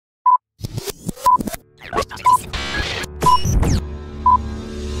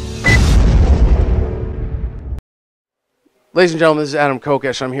Ladies and gentlemen, this is Adam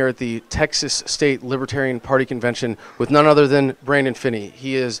Kokesh. I'm here at the Texas State Libertarian Party Convention with none other than Brandon Phinney.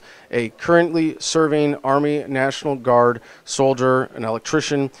 He is a currently serving Army National Guard soldier, an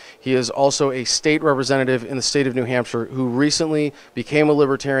electrician. He is also a state representative in the state of New Hampshire who recently became a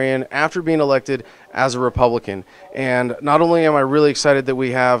Libertarian after being elected as a Republican. And not only am I really excited that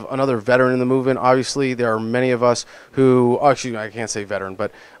we have another veteran in the movement, obviously there are many of us who, oh, actually I can't say veteran,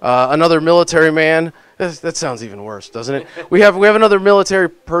 but another military man. That sounds even worse, doesn't it? We have another military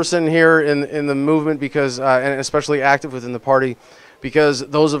person here in the movement because, and especially active within the party, because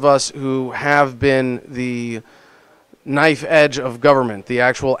those of us who have been the knife edge of government, the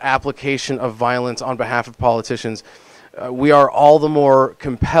actual application of violence on behalf of politicians, we are all the more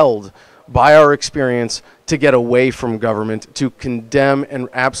compelled by our experience to get away from government, to condemn and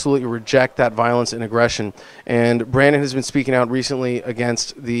absolutely reject that violence and aggression. And Brandon has been speaking out recently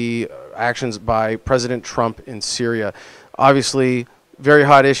against the actions by President Trump in Syria. Obviously, very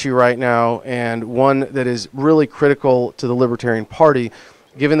hot issue right now, and one that is really critical to the Libertarian Party,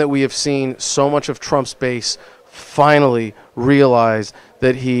 given that we have seen so much of Trump's base finally realize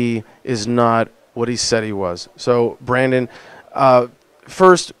that he is not what he said he was. So, Brandon,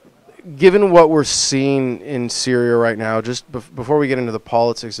 first, given what we're seeing in Syria right now, just before we get into the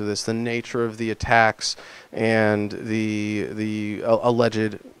politics of this, the nature of the attacks and the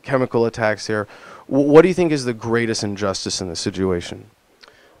alleged chemical attacks here, what do you think is the greatest injustice in this situation?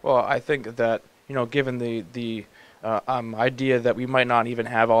 Well, I think that, given the idea that we might not even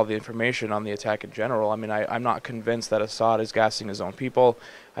have all the information on the attack in general, I mean, I'm not convinced that Assad is gassing his own people.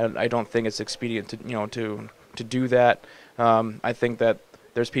 I don't think it's expedient to do that. I think that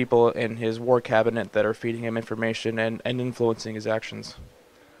there's people in his war cabinet that are feeding him information and influencing his actions.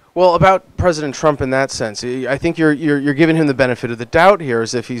 Well, about President Trump in that sense, I think you're giving him the benefit of the doubt here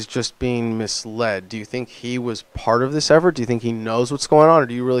as if he's just being misled. Do you think he was part of this effort? Do you think he knows what's going on, or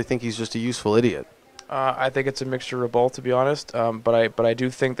do you really think he's just a useful idiot? I think it's a mixture of both, to be honest. But I do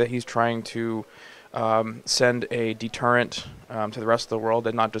think that he's trying to send a deterrent to the rest of the world,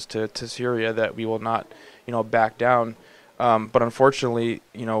 and not just to Syria, that we will not, back down. But unfortunately,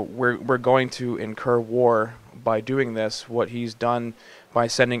 we're going to incur war by doing this. What he's done by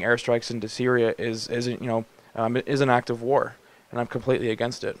sending airstrikes into Syria is an act of war, and I'm completely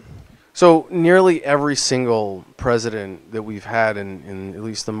against it. So nearly every single president that we've had in at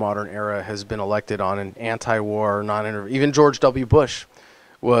least the modern era has been elected on an anti-war, non-intervention. Even George W. Bush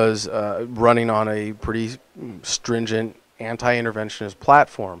was running on a pretty stringent anti-interventionist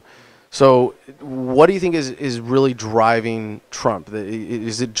platform. So what do you think is really driving Trump?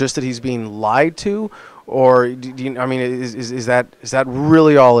 Is it just that he's being lied to, or is that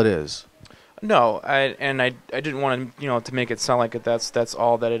really all it is? No, I didn't want to make it sound like that's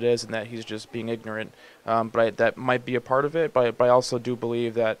all that it is, and that he's just being ignorant. But that might be a part of it. But I also do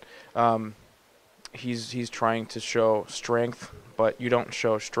believe that he's trying to show strength. But you don't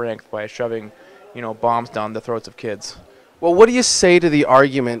show strength by shoving bombs down the throats of kids. Well, what do you say to the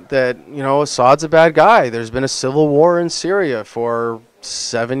argument that, Assad's a bad guy? There's been a civil war in Syria for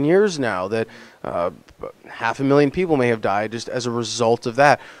 7 years now, that 500,000 people may have died just as a result of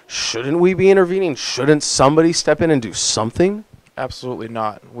that. Shouldn't we be intervening? Shouldn't somebody step in and do something? Absolutely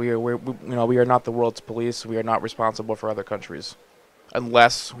not. We are not the world's police. We are not responsible for other countries,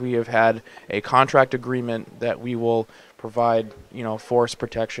 unless we have had a contract agreement that we will provide, force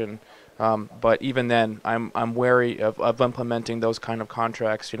protection. But even then, I'm wary of implementing those kind of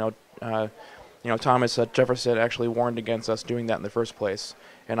contracts. Thomas Jefferson actually warned against us doing that in the first place,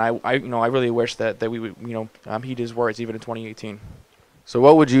 and I really wish that we would heed his words even in 2018. So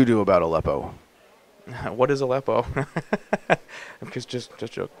what would you do about Aleppo? What is Aleppo? just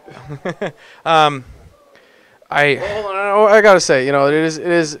joke. I gotta say, this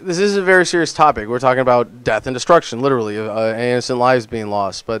is a very serious topic. We're talking about death and destruction, literally, innocent lives being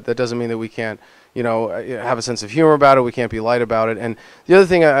lost. But that doesn't mean that we can't, have a sense of humor about it. We can't be light about it. And the other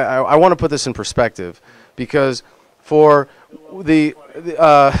thing, I want to put this in perspective, because for the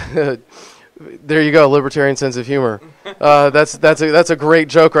there you go, libertarian sense of humor. That's a great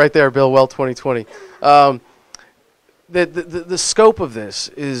joke right there, Bill. Well, 2020. The scope of this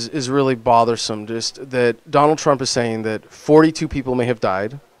is really bothersome. Just that Donald Trump is saying that 42 people may have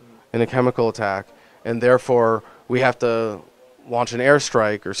died in a chemical attack, and therefore we have to launch an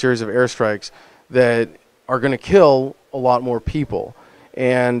airstrike or series of airstrikes that are going to kill a lot more people.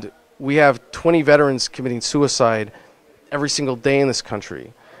 And we have 20 veterans committing suicide every single day in this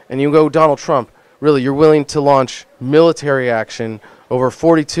country. And you go, Donald Trump, really, you're willing to launch military action over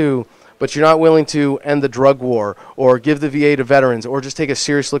 42, but you're not willing to end the drug war or give the VA to veterans or just take a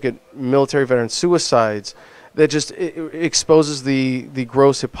serious look at military veteran suicides that just it exposes the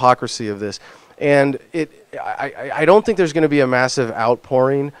gross hypocrisy of this. And I don't think there's going to be a massive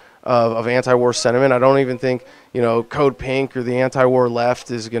outpouring of anti-war sentiment. I don't even think, Code Pink or the anti-war left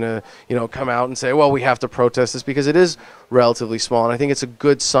is going to, come out and say, well, we have to protest this, because it is relatively small. And I think it's a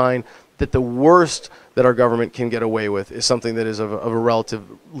good sign that the worst that our government can get away with is something that is of a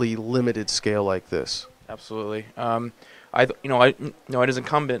relatively limited scale like this. Absolutely. It is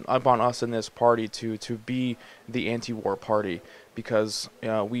incumbent upon us in this party to be the anti-war party, because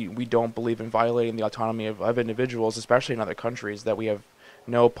we don't believe in violating the autonomy of individuals, especially in other countries, that we have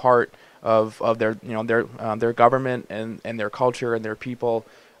no part of their government and their culture and their people.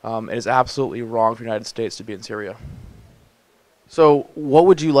 It is absolutely wrong for the United States to be in Syria. So what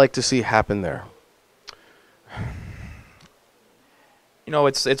would you like to see happen there?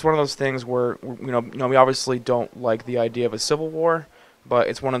 It's one of those things where we obviously don't like the idea of a civil war, but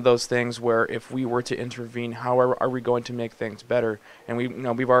it's one of those things where if we were to intervene, how are we going to make things better? And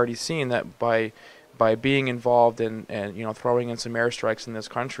we've already seen that by being involved and throwing in some airstrikes in this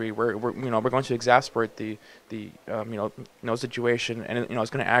country, we're going to exacerbate the situation, and it's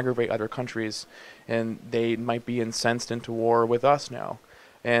going to aggravate other countries, and they might be incensed into war with us now.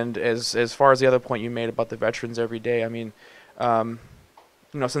 And as far as the other point you made about the veterans every day, I mean,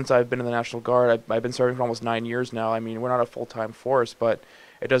 since I've been in the National Guard, I've been serving for almost 9 years now. I mean, we're not a full-time force, but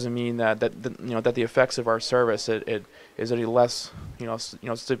it doesn't mean that the effects of our service it is any less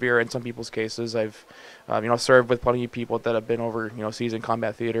severe in some people's cases. I've served with plenty of people that have been overseas in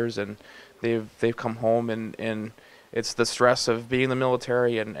combat theaters, and they've come home, and it's the stress of being in the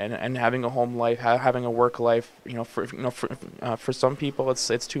military and having a home life, having a work life. For some people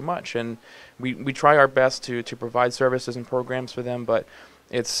it's too much, and we try our best to provide services and programs for them, but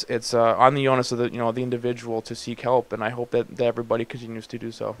it's on the onus of the individual to seek help, and I hope that everybody continues to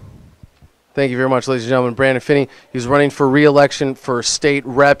do so. Thank you very much, ladies and gentlemen. Brandon Phinney, he's running for re-election for state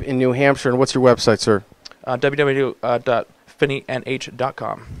rep in New Hampshire. And what's your website, sir?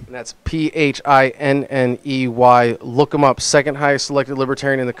 www.phinneynh.com. And that's Phinney. Look him up. Second highest elected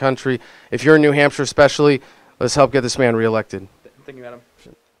libertarian in the country. If you're in New Hampshire especially, let's help get this man re-elected. Thank you, Adam.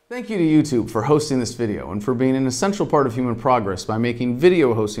 Thank you to YouTube for hosting this video and for being an essential part of human progress by making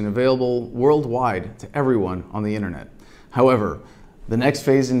video hosting available worldwide to everyone on the internet. However, the next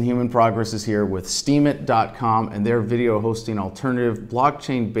phase in human progress is here with Steemit.com and their video hosting alternative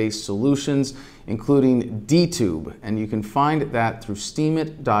blockchain-based solutions, including DTube, and you can find that through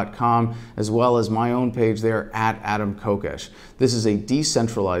Steemit.com, as well as my own page there at Adam Kokesh. This is a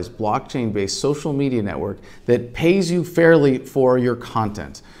decentralized blockchain-based social media network that pays you fairly for your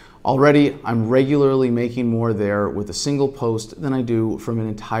content. Already, I'm regularly making more there with a single post than I do from an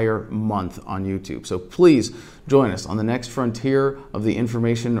entire month on YouTube. So please join us on the next frontier of the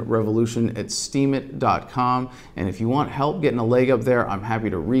information revolution at Steemit.com. And if you want help getting a leg up there, I'm happy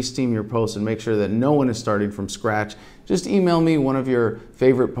to re-steam your posts and make sure that no one is starting from scratch. Just email me one of your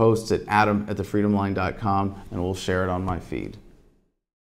favorite posts at adam@thefreedomline.com and we'll share it on my feed.